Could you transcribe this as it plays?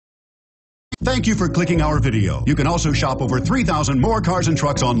Thank you for clicking our video. You can also shop over 3,000 more cars and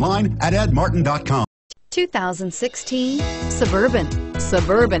trucks online at edmartin.com. 2016 Suburban.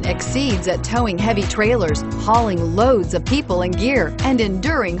 Suburban exceeds at towing heavy trailers, hauling loads of people and gear, and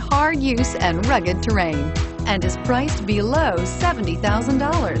enduring hard use and rugged terrain, and is priced below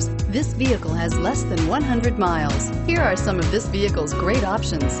 $70,000. This vehicle has less than 100 miles. Here are some of this vehicle's great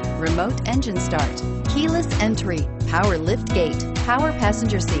options: remote engine start, keyless entry, power lift gate, power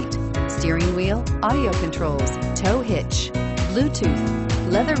passenger seat, steering wheel audio controls, tow hitch,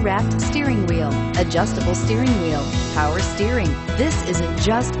 Bluetooth, leather-wrapped steering wheel, adjustable steering wheel, power steering. This isn't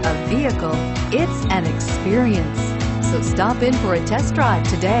just a vehicle, it's an experience. So stop in for a test drive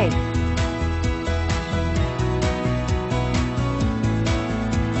today.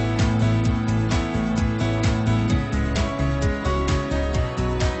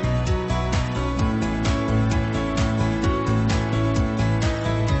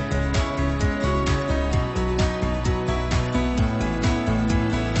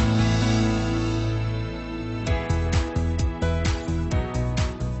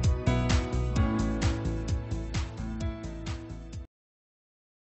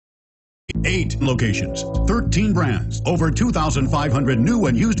 Eight locations, 13 brands, over 2,500 new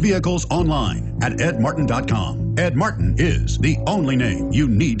and used vehicles online at edmartin.com. Ed Martin is the only name you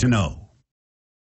need to know.